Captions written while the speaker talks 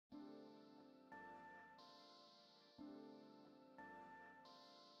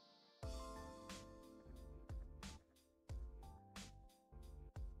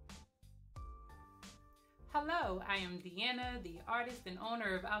Hello, I am Deanna, the artist and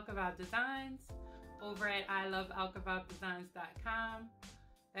owner of Alchevibe Designs over at ilovealchevibedesigns.com.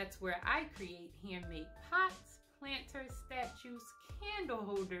 That's where I create handmade pots, planters, statues, candle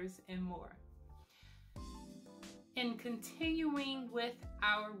holders, and more. In continuing with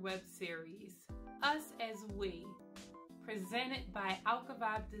our web series, Us As We, presented by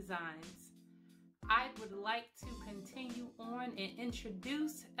Alchevibe Designs, I would like to continue on and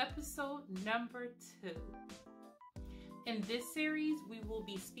introduce episode number 2. In this series, we will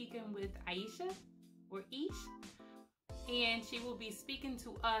be speaking with Aisha, or Ish, and she will be speaking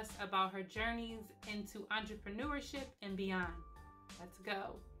to us about her journeys into entrepreneurship and beyond. Let's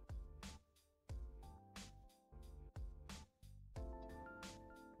go.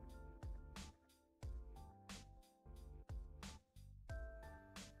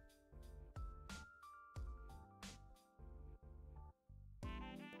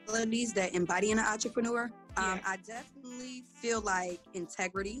 Qualities that embody an entrepreneur. I definitely feel like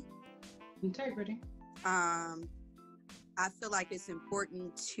integrity. I feel like it's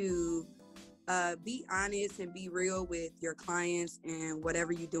important to be honest and be real with your clients and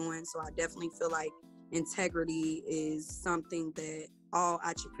whatever you're doing. So I definitely feel like integrity is something that all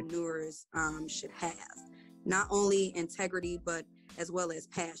entrepreneurs should have. Not only integrity, but as well as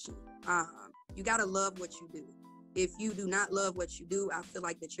passion. You got to love what you do. If you do not love what you do, I feel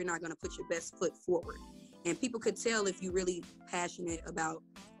like that you're not going to put your best foot forward. And people could tell if you're really passionate about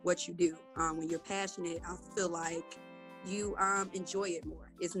what you do. When you're passionate, I feel like you enjoy it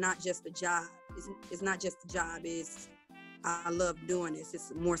more. It's not just a job. It's not just a job. It's I love doing this.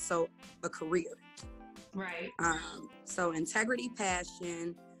 It's more so a career. Right. So integrity,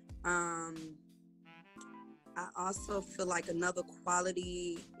 passion. I also feel like another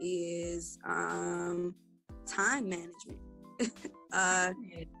quality is time management.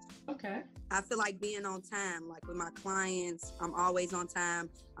 Okay. I feel like being on time, like with my clients, I'm always on time.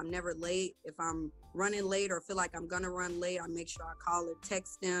 I'm never late. If I'm running late or feel like I'm gonna run late, I make sure I call or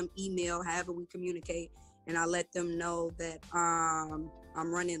text them, email, however we communicate, and I let them know that I'm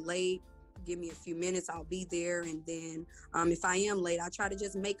running late. Give me a few minutes, I'll be there. And then if I am late, I try to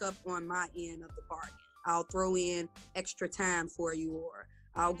just make up on my end of the bargain. I'll throw in extra time for you, or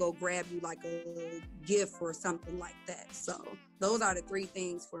I'll go grab you like a gift or something like that. So those are the 3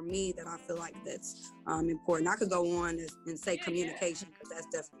 things for me that I feel like that's important. I could go on and say communication, because that's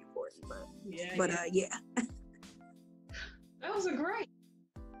definitely important. But yeah. Those are great.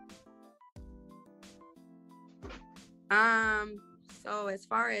 So as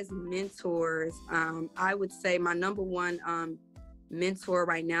far as mentors, I would say my number one mentor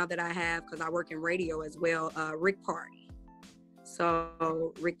right now that I have, because I work in radio as well, Rick Party.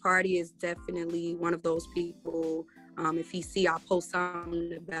 So Rick Party is definitely one of those people. If he see I post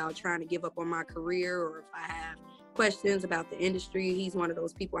something about trying to give up on my career, or if I have questions about the industry, he's one of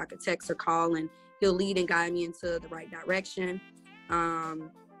those people I could text or call, and he'll lead and guide me into the right direction.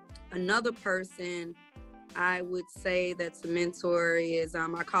 Another person I would say that's a mentor is, I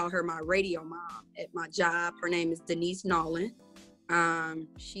call her my radio mom at my job. Her name is Denise Nolan.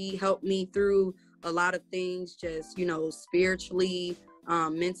 She helped me through a lot of things, just, spiritually,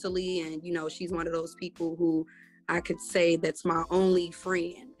 mentally. And, she's one of those people who I could say that's my only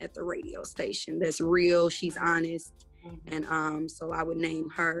friend at the radio station. That's real. She's honest. And so I would name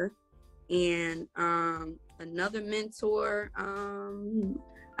her. And another mentor,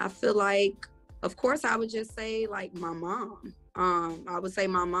 I feel like, of course, I would just say like my mom. I would say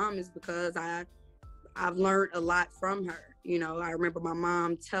my mom is because I've learned a lot from her. I remember my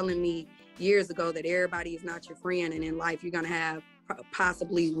mom telling me years ago that everybody is not your friend, and in life you're going to have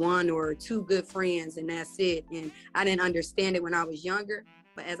possibly 1 or 2 good friends, and that's it. And I didn't understand it when I was younger,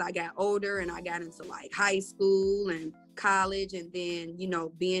 but as I got older and I got into like high school and college, and then,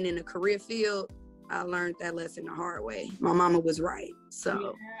 being in a career field, I learned that lesson the hard way. My mama was right.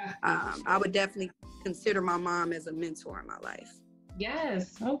 So I would definitely consider my mom as a mentor in my life.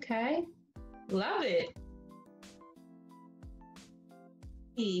 Yes. Okay. Love it.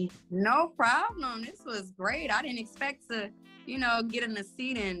 No problem. This was great. I didn't expect to, get in the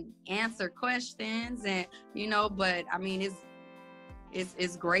seat and answer questions, and, but I mean,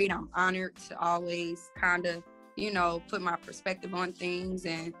 it's great. I'm honored to always kind of, put my perspective on things,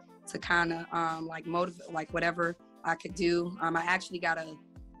 and to kind of like motivate, like whatever I could do. I actually got a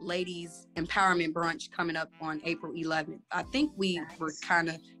ladies empowerment brunch coming up on April 11th. I think you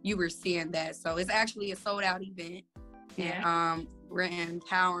were seeing that. So it's actually a sold out event. Yeah. And we're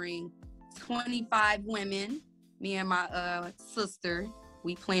empowering 25 women. Me and my sister,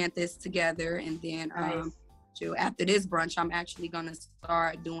 we planned this together. And then you. After this brunch, I'm actually going to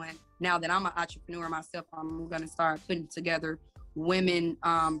start doing, now that I'm an entrepreneur myself, I'm going to start putting together women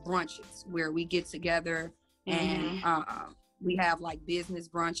brunches where we get together and we have like business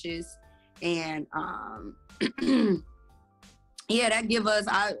brunches. And yeah, that give us,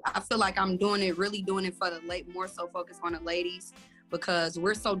 I feel like I'm really doing it for the more so focused on the ladies, because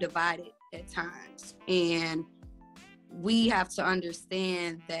we're so divided at times. And we have to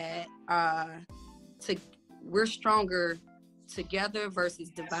understand that we're stronger together versus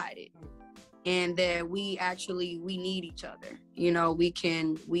divided. And that we need each other. You know,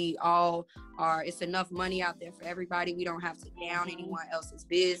 we all are, it's enough money out there for everybody. We don't have to down anyone else's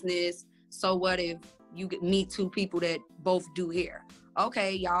business. So what if you meet two people that both do hair?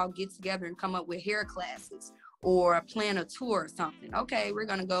 Okay, y'all get together and come up with hair classes or plan a tour or something. Okay, we're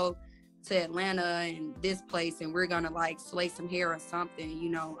gonna go to Atlanta and this place and we're gonna like slay some hair or something, you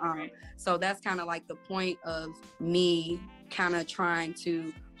know. So that's kind of like the point of me kind of trying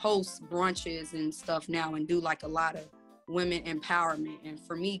to host brunches and stuff now and do like a lot of women empowerment. And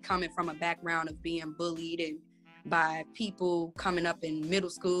for me, coming from a background of being bullied and by people coming up in middle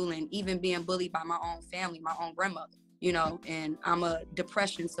school and even being bullied by my own family, my own grandmother, you know, and I'm a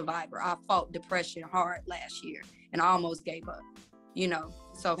depression survivor. I fought depression hard last year and I almost gave up, you know.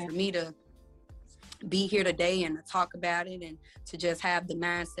 So for me to be here today and to talk about it and to just have the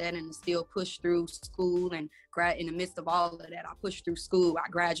mindset and to still push through school and in the midst of all of that, I pushed through school, I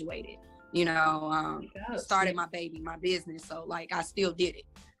graduated, you know, started my business. So like I still did it,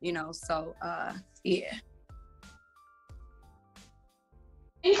 you know, so yeah.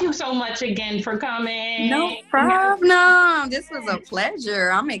 Thank you so much again for coming. No problem. This was a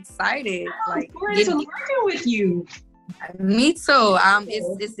pleasure. I'm excited. Like to working with you. Me too.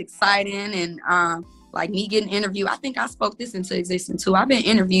 It's exciting and like me getting interviewed. I think I spoke this into existence too. I've been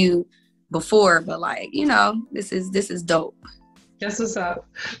interviewed before, but like, you know, this is dope. That's what's up.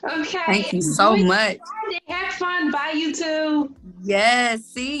 Okay. Thank you so much. Have fun. Bye, you too. Yes.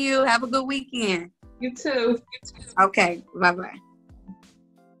 See you. Have a good weekend. You too. Okay. Bye-bye.